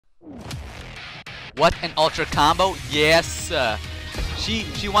What, an ultra combo? Yes.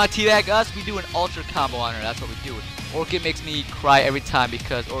 She want to teabag us? We do an ultra combo on her. That's what we do. Orchid makes me cry every time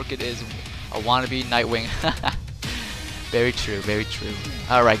because Orchid is a wannabe Nightwing. Very true, very true.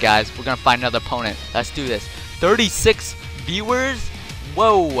 Alright guys, we're gonna find another opponent. Let's do this. 36 viewers?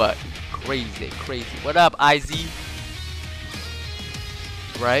 Whoa! Crazy, crazy. What up, IZ?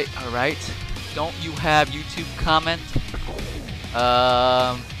 Right, alright. Don't you have YouTube comment? Do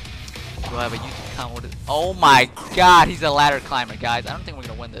I have a YouTube comment? Oh my god, he's a ladder climber, guys. I don't think we're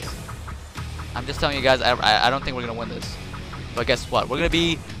gonna win this. I'm just telling you guys, I don't think we're gonna win this. But guess what? We're gonna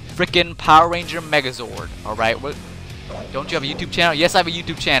be freaking Power Ranger Megazord. Alright? Don't you have a YouTube channel? Yes, I have a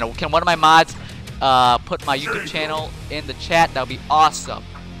YouTube channel. Can one of my mods put my YouTube channel in the chat? That would be awesome.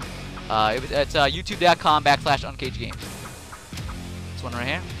 It's youtube.com/unCAGEDgamez. This one right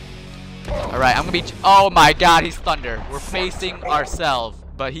here. Alright, I'm gonna be. Oh my god, he's Thunder. We're facing ourselves,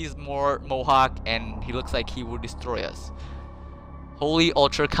 but he's more Mohawk and he looks like he will destroy us. Holy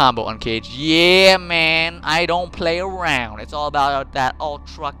ultra combo uncaged. Yeah, man. I don't play around. It's all about that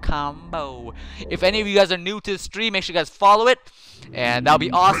ultra combo. If any of you guys are new to the stream, make sure you guys follow it. And that'll be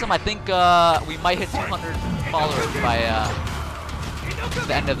awesome. I think we might hit 200 followers by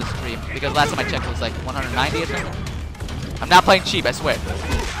the end of the stream. Because last time I checked it was like 190 or something. I'm not playing cheap, I swear.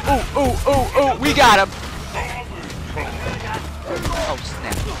 Ooh, ooh, ooh, ooh. We got him. Oh,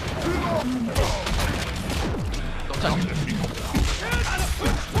 snap. Don't touch me.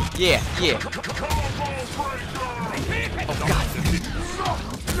 Yeah, yeah. Oh god.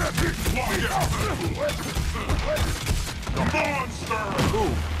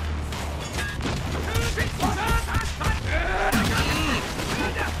 Ooh.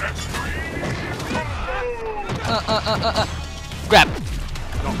 Grab.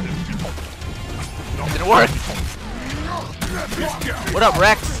 Didn't work. What up,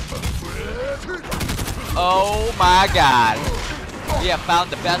 Rex? Oh my god. We have found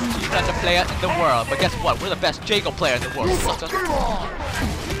the best Thunder player in the world, but guess what? We're the best Jago player in the world, sucker.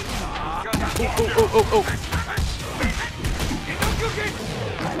 Ooh.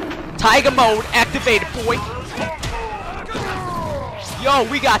 Tiger mode activated, boy. Yo,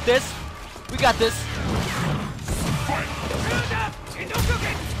 we got this. We got this.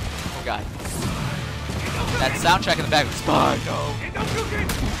 Oh god. That soundtrack in the back was fine. No.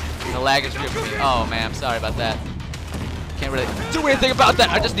 The lag is real for me. Oh man, I'm sorry about that. Can't really do anything about that.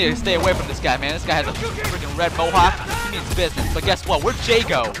 I just need to stay away from this guy, man. This guy has a freaking red mohawk. He means business. But guess what? We're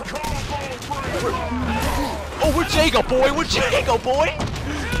Jago. We're Jago, boy. We're Jago, boy.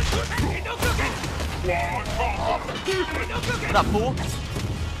 What up, fool?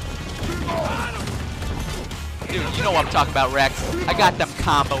 Dude, you know what I'm talking about, Rex. I got them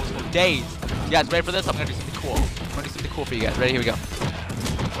combos for days. You guys ready for this? I'm gonna do something cool. I'm gonna do something cool for you guys. Ready? Here we go.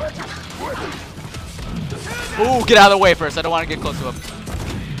 Ooh, get out of the way first. I don't want to get close to him.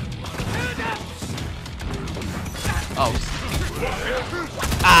 Oh.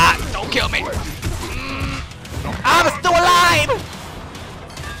 Ah, don't kill me. I'm still alive.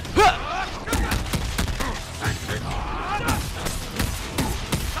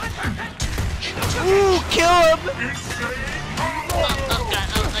 Ooh, kill him.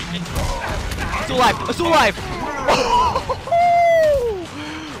 I'm still alive. I'm still alive.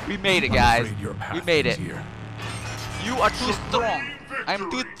 We made it, guys. We made it. You are too strong. I'm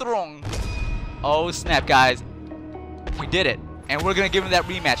too strong. Oh snap, guys. We did it. And we're gonna give him that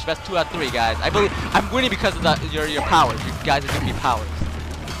rematch. Best 2 out of 3, guys. I believe I'm winning because of your powers. You guys are giving me powers.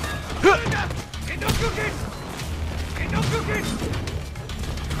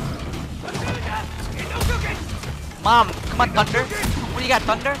 Mom, come on, Thunder. What do you got,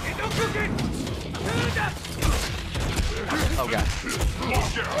 Thunder? Oh god.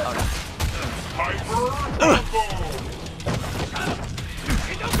 Oh no.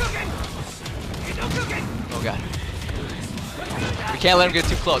 Oh god. We can't let him get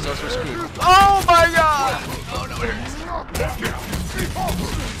too close, or else we're screwed. Oh my god! Oh no, it hurts.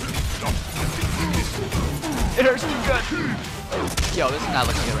 It hurts too good. Yo, this is not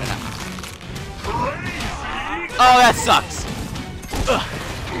looking good right now. Oh, that sucks. Ugh.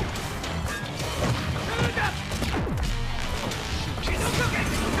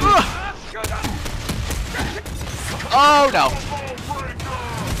 Oh no!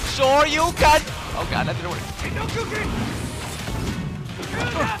 Sure you can! Oh god, that didn't work.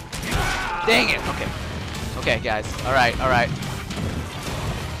 Dang it! Okay. Okay, guys. Alright, alright.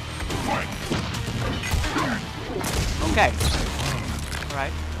 Okay.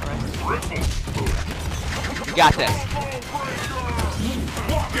 Alright, alright. We got this.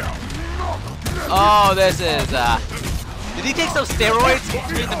 Oh, this is, did he take some steroids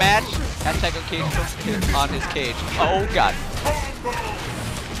between the match? Hashtag on his cage. Oh god.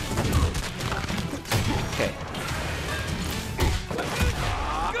 Okay.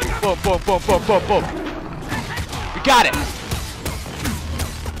 Boom, boom, boom, boom, boom, boom. We got it.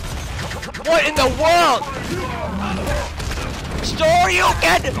 What in the world? Story you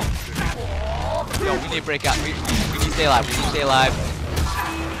can. Yo, we need to break out. We need to stay alive. We need to stay alive.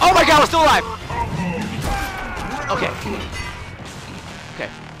 Oh my god, we're still alive. Okay. Okay.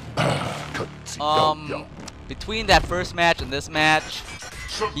 Between that first match and this match,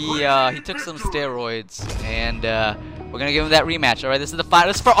 he took some steroids, and we're gonna give him that rematch. All right, this is the final.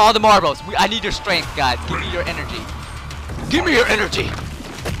 This is for all the marbles. I need your strength, guys. Give me your energy. Give me your energy.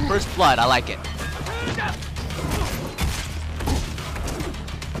 First blood. I like it.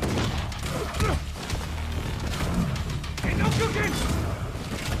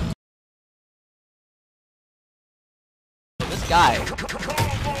 This guy.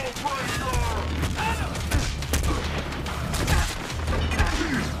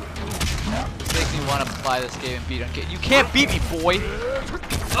 This makes me want to play this game and beat unCAGED. You can't beat me, boy!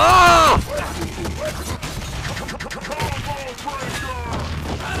 Oh!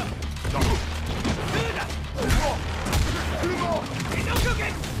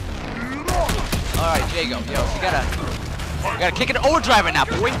 Alright, Jago. Yo, we gotta kick it overdrive right now,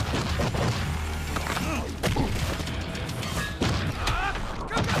 boy!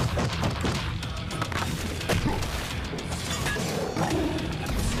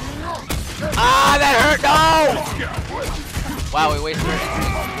 Ah, that hurt! No! Wow, we wasted our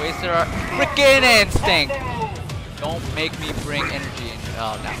instinct. We wasted our freaking instinct. Don't make me bring energy in.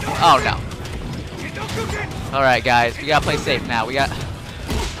 Oh no! Oh no! All right, guys, we gotta play safe now. We got.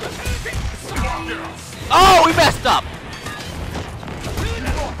 Oh, we messed up.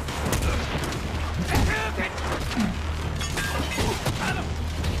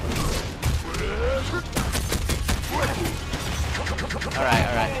 All right,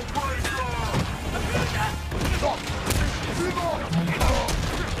 all right.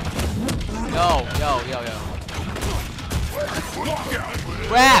 Yo.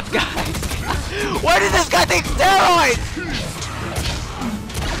 Crap, guys! Where did this guy take steroids?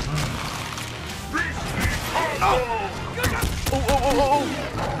 Oh.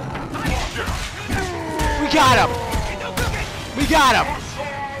 We got him! We got him!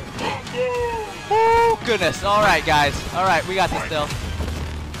 Oh, goodness. Alright, guys. Alright, we got this still.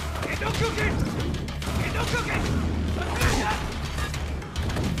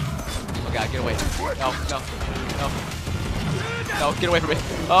 Oh god, get away. No. No, get away from me.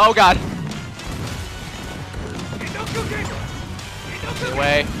 Oh god. Stay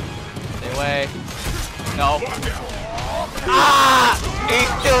away. Stay away. No. Ah!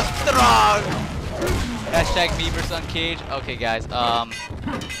 He's too strong! Hashtag me versus unCAGED. Okay, guys.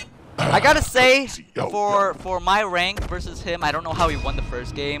 I gotta say, for my rank versus him, I don't know how he won the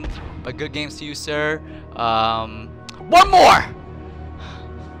first game, but good games to you, sir. One more!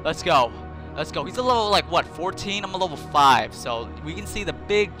 Let's go. Let's go. He's a level, like, what, 14? I'm a level 5, so we can see the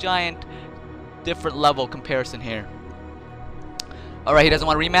big, giant, different level comparison here. Alright, he doesn't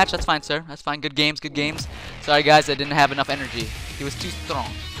want a rematch? That's fine, sir. That's fine. Good games, good games. Sorry, guys, I didn't have enough energy. He was too strong.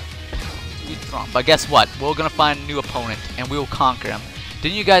 Too strong. But guess what? We're gonna find a new opponent, and we will conquer him.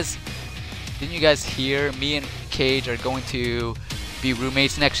 Didn't you guys hear me and Cage are going to be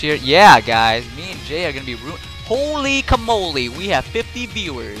roommates next year? Yeah, guys. Me and Jay are gonna be holy camole, we have 50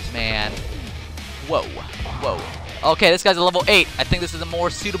 viewers, man. Whoa. Okay, this guy's a level 8. I think this is a more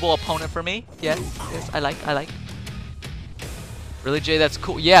suitable opponent for me. Yes, I like. Really, Jay? That's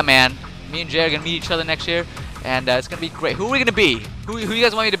cool. Yeah, man. Me and Jay are gonna meet each other next year, and it's gonna be great. Who are we gonna be? Who you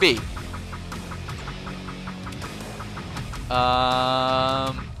guys want me to be?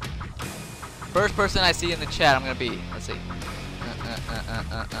 First person I see in the chat, I'm gonna be. Let's see.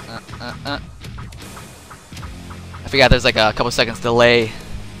 I forgot there's like a couple seconds delay.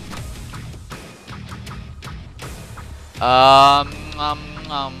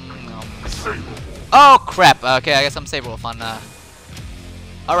 Oh crap. Okay, I guess I'm Saberwolf on.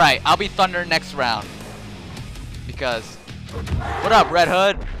 All right, I'll be Thunder next round. Because. What up, Red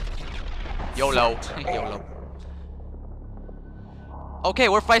Hood? YOLO. YOLO. Okay,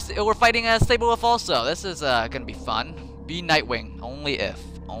 we're fighting Saberwolf also. This is gonna be fun. Be Nightwing. Only if.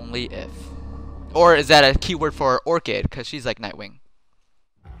 Only if. Or is that a keyword for Orchid? Because she's like Nightwing.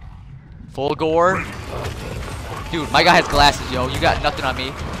 Full gore. Dude, my guy has glasses, yo. You got nothing on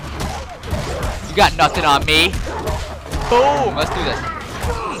me. You got nothing on me. Boom! Let's do this.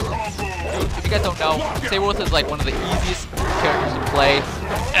 Dude, if you guys don't know, Saberwolf is like one of the easiest characters to play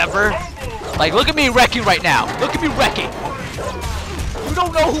ever. Like, look at me wrecking right now. Look at me wrecking. You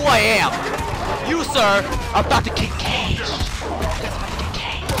don't know who I am. You, sir, are about to get caged.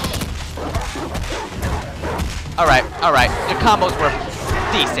 Alright, alright. Your combos were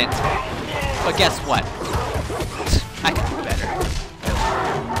decent. But guess what? I can do better.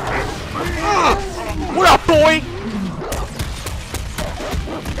 What up, boy?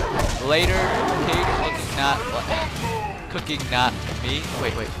 Later, Cage is looking not cooking not me.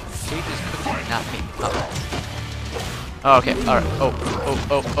 Wait. Cage is cooking not me. Oh, okay, alright. Oh.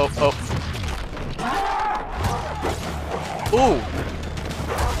 Ooh.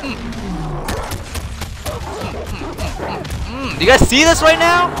 Do you guys see this right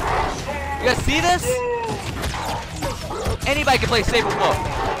now? You guys see this? Anybody can play Saber Wolf.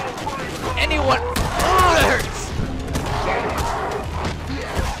 Anyone. Oh, that hurts.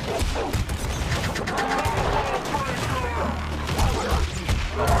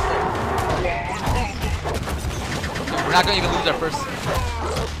 We're not gonna even lose our first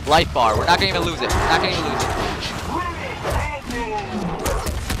life bar. We're not gonna even lose it.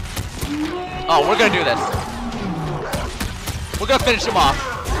 Oh, we're gonna do this. We're gonna finish him off.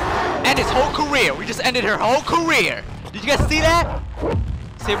 End his whole career. We just ended her whole career. Did you guys see that?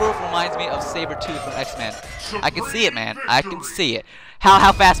 Saberwolf reminds me of Sabretooth from X-Men. I can see it, man. I can see it.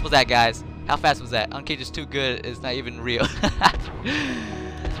 How fast was that, guys? How fast was that? uncaged is too good. It's not even real.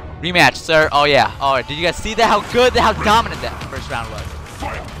 Rematch, sir. Oh yeah. All right. Did you guys see that? How good, how dominant that first round was?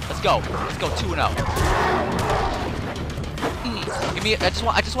 Let's go. Let's go 2-0. Give me. I just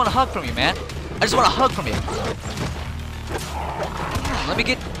want a hug from you, man. I just want a hug from you. Let me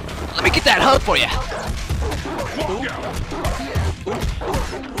get that hug for you. Ooh.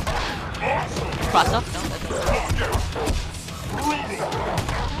 Cross up? No.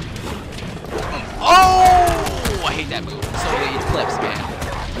 Oh! I hate that move. So Eclipse, man.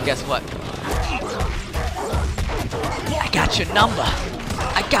 Guess what? I got your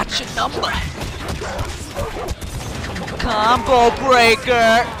number. Combo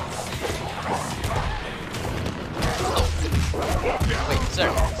breaker. Wait, sir.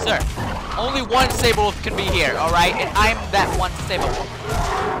 Only one Saberwolf can be here, alright? And I'm that one Saberwolf.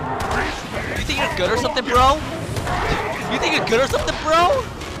 You think you're good or something, bro?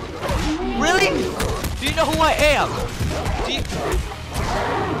 Really? Do you know who I am?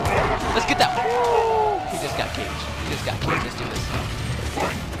 Let's get that. He just got caged. Let's do this.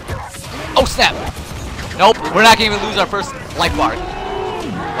 Oh, snap. Nope. We're not going to even lose our first life bar.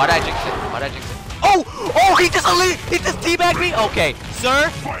 Why'd I jinx it? Oh, he just teabagged me? Okay, sir,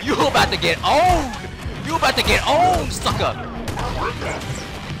 you about to get owned. Sucker.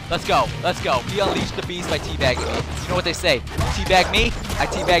 Let's go. He unleashed the beast by teabagging me. You know what they say? You teabag me, I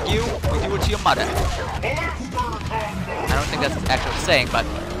teabag you, we do it to your mother. I don't think that's actually saying, but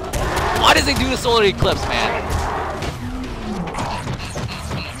why does he do the solar eclipse, man?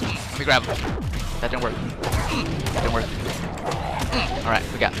 Let me grab him. That didn't work. Alright,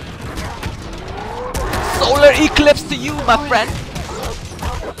 we got solar eclipse to you, my friend.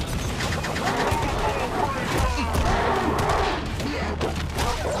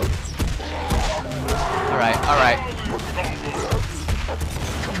 Alright.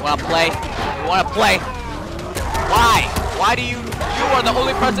 You wanna play? Why? Why do you are the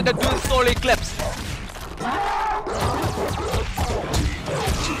only person that do the solar eclipse.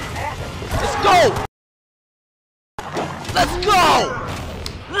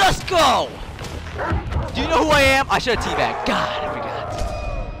 Let's go! Do you know who I am? I should have teabagged. God, I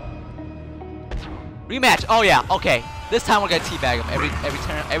forgot. Rematch. Oh yeah. Okay. This time we're gonna teabag him.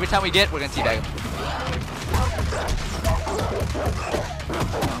 Every time we get, we're gonna teabag him.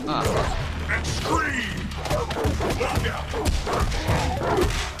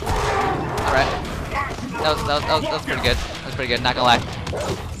 Alright. That was pretty good. Not gonna lie.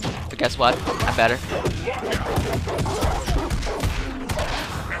 But guess what? I'm better.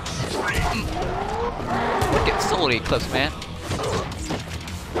 We're getting solar eclipse, man.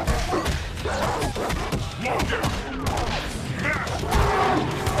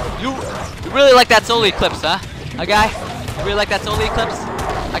 You really like that solar eclipse, huh? A guy? You really like that solar eclipse?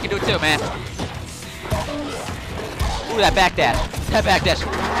 I can do it too, man. Ooh, that backdash. That backdash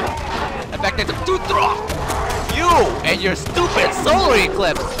to two throw. You and your stupid solar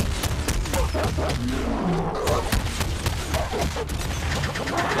eclipse.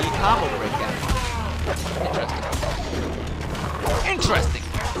 The combo breakdown. Interesting.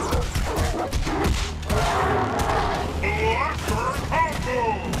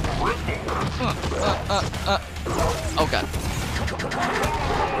 Oh god.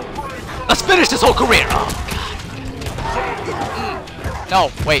 Let's finish this whole career. Oh god. No,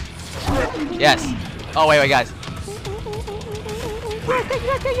 wait. Yes. Oh wait, guys.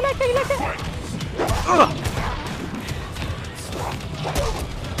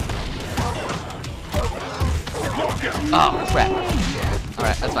 Oh, crap.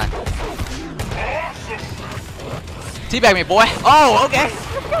 Alright, that's fine. Teabag me, boy. Oh, okay.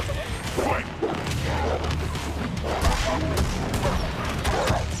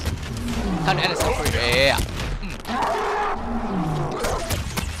 Time to end this for you. Yeah.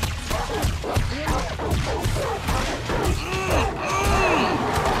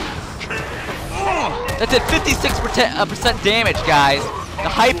 That did 56% damage, guys. The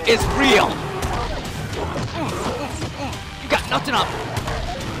hype is real. You got nothing up.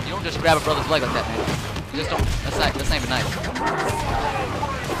 You don't just grab a brother's leg like that, man. You just don't. That's not even nice.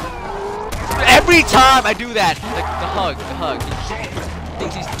 Every time I do that, the hug. He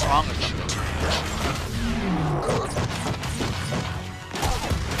thinks he's strong or something.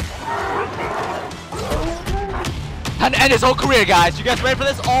 Time to end his whole career, guys. You guys ready for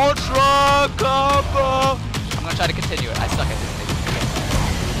this ultra combo? I'm gonna try to continue it. I suck at this thing.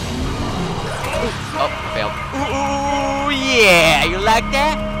 Oh, failed. Ooh, yeah. You like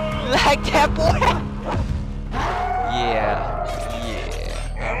that? You like that, boy? Yeah.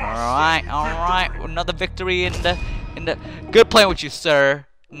 All right. Another victory in the. Good playing with you, sir.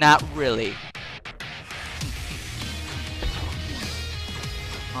 Not really.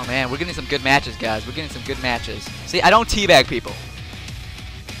 Oh man, we're getting some good matches, guys. We're getting some good matches. See, I don't teabag people,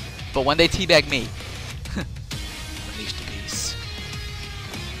 but when they teabag me, unleash the beast.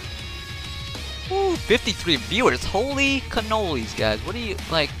 Ooh, 53 viewers. Holy cannolis, guys. What are you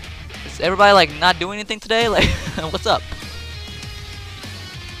like? Is everybody like not doing anything today? Like, what's up?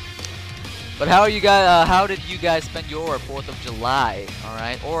 But how are you guys? How did you guys spend your 4th of July? All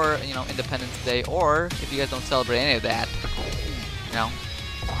right, or Independence Day, or if you guys don't celebrate any of that,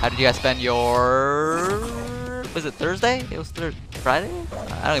 how did you guys spend your? Was it Thursday? It was Friday.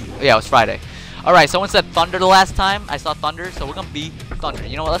 I don't even. Yeah, it was Friday. All right. Someone said Thunder the last time. I saw Thunder, so we're gonna be Thunder.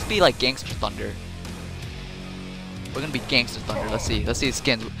 You know what? Let's be like Gangster Thunder. We're gonna be Gangster Thunder. Let's see the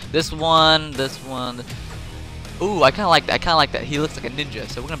skins. This one. Ooh, I kind of like that. He looks like a ninja,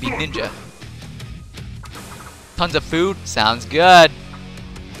 so we're gonna be Ninja. Tons of food. Sounds good.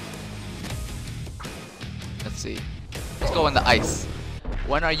 Let's see. Let's go in the ice.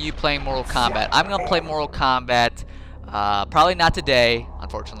 When are you playing Mortal Kombat? I'm gonna play Mortal Kombat. Probably not today.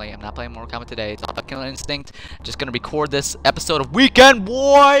 Unfortunately, I'm not playing Mortal Kombat today. It's all about Killer Instinct. Just gonna record this episode of Weekend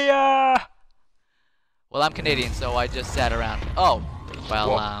Warrior. Well, I'm Canadian, so I just sat around. Oh,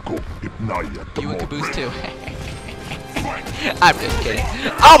 well, you and Caboose too. I'm just kidding.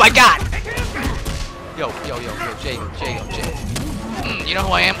 Oh my God! Yo, Jay. You know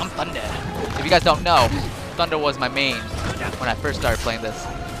who I am? I'm Thunder. If you guys don't know, Thunder was my main when I first started playing this.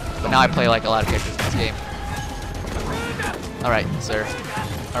 But now I play like a lot of characters in this game. Alright, sir.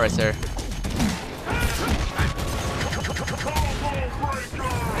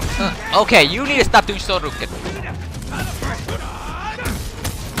 Okay, you need to stop doing Shoryuken.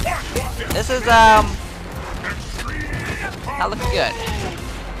 This is, not looking good.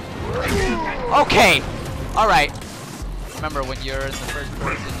 Okay! Alright. Remember, when you're in the first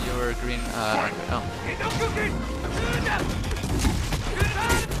person, you're green, oh.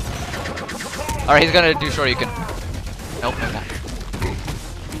 Alright, he's gonna do Shoryuken. Nope, no,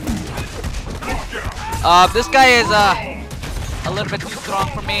 not. This guy is, a little bit too strong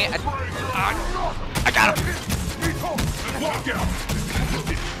for me. I got him!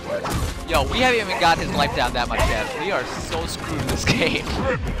 Yo, we haven't even got his life down that much yet. We are so screwed in this game.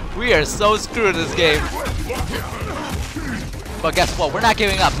 We are so screwed in this game. But guess what? We're not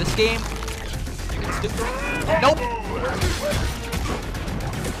giving up. This game, you can still. Nope.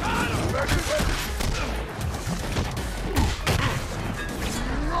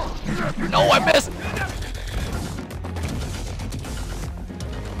 No, I missed.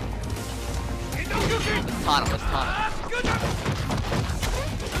 Let's taunt him.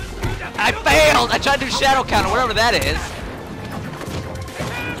 I failed! I tried to do shadow counter, whatever that is.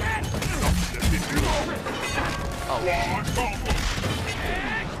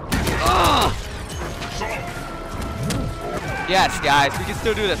 Oh. Yes, guys, we can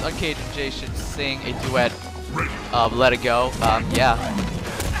still do this. unCAGED and Jay should sing a duet of Let It Go. Yeah.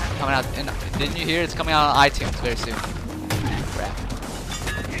 Coming out, didn't you hear? It's coming out on iTunes very soon. Crap.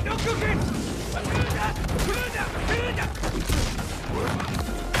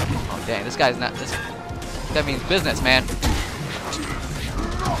 Oh dang, this guy's not this. That means business, man.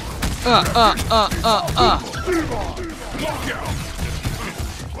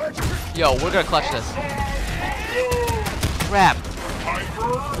 Yo, we're gonna clutch this. Crap.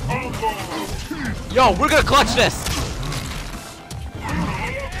 Yo, we're gonna clutch this.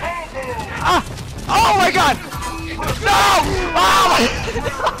 Ah! Oh my god! No! Oh!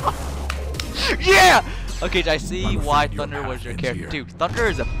 Yeah! Okay, I see why Thunder was your character. Dude, Thunder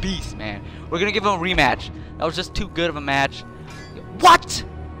is a beast, man. We're gonna give him a rematch. That was just too good of a match. What?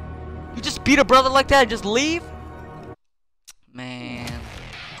 You just beat a brother like that and just leave? Man.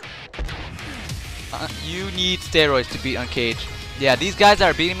 You need steroids to beat uncaged. Yeah, these guys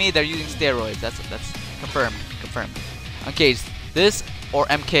that are beating me, they're using steroids. That's confirmed. Confirmed. Uncaged, this or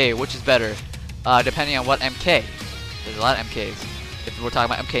MK, which is better? Depending on what MK. There's a lot of MKs. If we're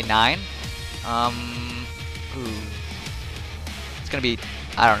talking about MK9, ooh, it's gonna be,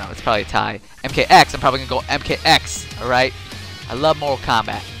 I don't know. It's probably a tie. MKX, I'm probably gonna go MKX. All right. I love Mortal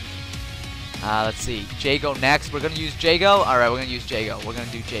Kombat. Let's see. Jago next. We're gonna use Jago. All right, we're gonna use Jago. We're gonna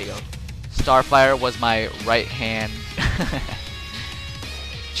do Jago. Starfire was my right hand.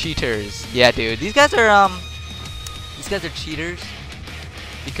 Cheaters. Yeah, dude. These guys are cheaters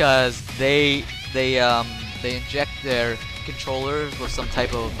because they inject their controllers with some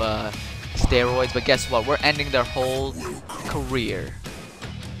type of steroids. But guess what? We're ending their whole career.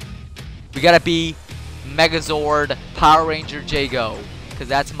 We gotta be Megazord Power Ranger Jago. Because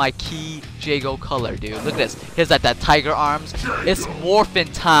that's my key Jago color, dude. Look at this. Here's that tiger arms. It's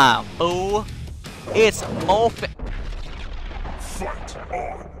morphin time. Oh, it's morphin.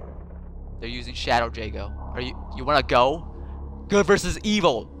 They're using Shadow Jago. Are you wanna go? Good versus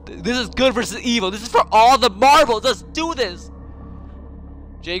evil. This is good versus evil. This is for all the marbles. Let's do this.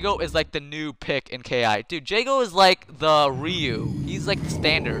 Jago is like the new pick in KI. Dude, Jago is like the Ryu. He's like the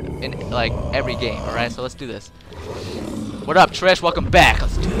standard in like every game. All right, so let's do this. What up, Trish? Welcome back.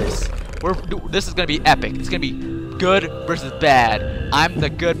 Let's do this. This is gonna be epic. It's gonna be good versus bad. I'm the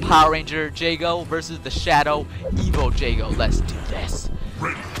good Power Ranger Jago versus the Shadow Evil Jago. Let's do this.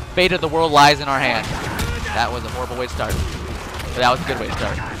 Fate of the world lies in our hands. That was a horrible way to start, but that was a good way to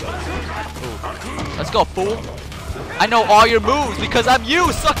start. Ooh. Let's go, fool. I know all your moves because I'm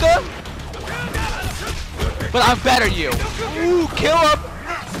you, sucker. But I'm better than you. Ooh, kill him.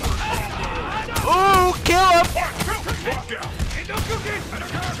 Ooh, kill him.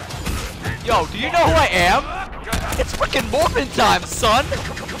 Yo, do you know who I am? It's freaking morphin time, son!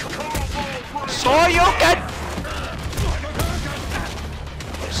 Shoryuken!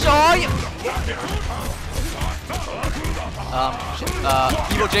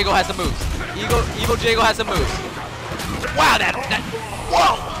 Evil Jago has some moves. Evil Jago has some moves. Wow, that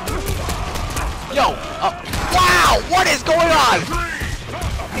whoa! Yo, wow, what is going on?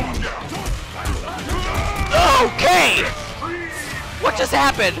 Okay! What just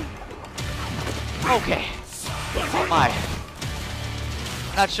happened? Okay. Oh my.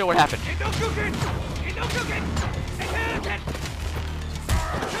 Not sure what happened.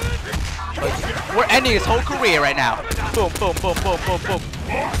 But we're ending his whole career right now. Boom, boom, boom, boom, boom, boom.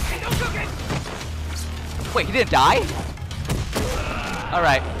 Wait, he didn't die?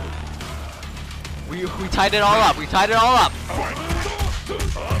 Alright. We tied it all up. We tied it all up.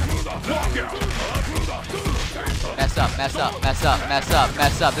 Mess up, mess up, mess up, mess up,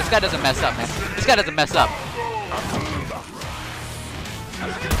 mess up. This guy doesn't mess up, man. This guy doesn't mess up.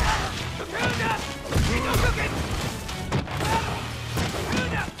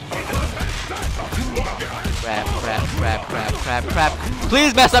 Crap, crap, crap, crap, crap, crap.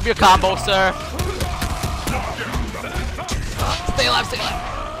 Please mess up your combo, sir. Stay alive, stay alive.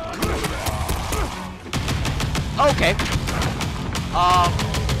 Okay.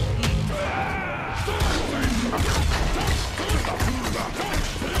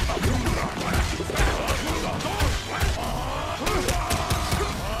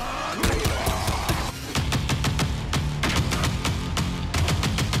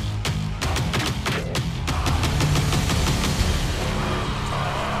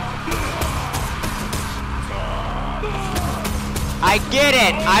 I get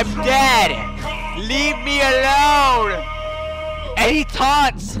it. I'm dead. Leave me alone. And he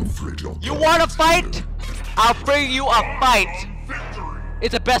taunts. You want to fight? I'll bring you a fight.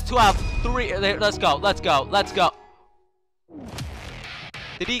 It's a best 2 out of 3. Let's go. Let's go. Let's go.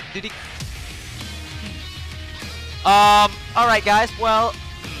 Did he? All right, guys. Well,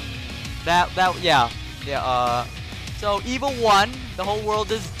 yeah. So Evil won. The whole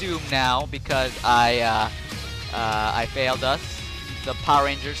world is doomed now because I failed us. The Power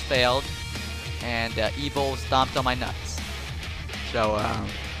Rangers failed, and Evil stomped on my nuts. So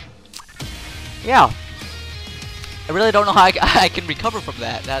yeah, I really don't know how I can recover from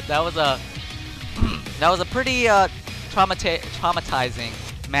that. That was a pretty traumatizing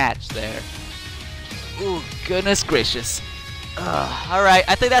match there. Ooh, goodness gracious. All right,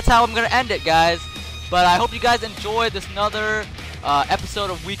 I think that's how I'm gonna end it, guys. But I hope you guys enjoyed this another episode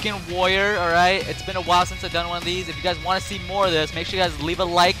of Weekend Warrior. Alright, it's been a while since I've done one of these. If you guys want to see more of this, make sure you guys leave a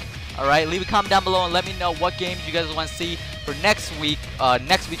like. Alright, leave a comment down below and let me know what games you guys want to see for next week,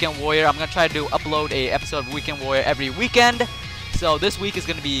 next Weekend Warrior. I'm going to try to upload a episode of Weekend Warrior every weekend. So this week is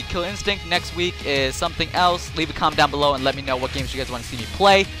going to be Killer Instinct. Next week is something else. Leave a comment down below and let me know what games you guys want to see me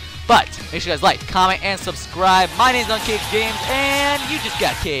play. But make sure you guys like, comment, and subscribe. My name's unCAGEDgamez, and you just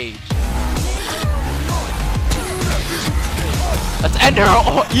got caged. Let's end her.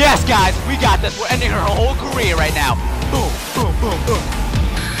 Yes, guys, we got this. We're ending her whole career right now. Boom, boom, boom, boom.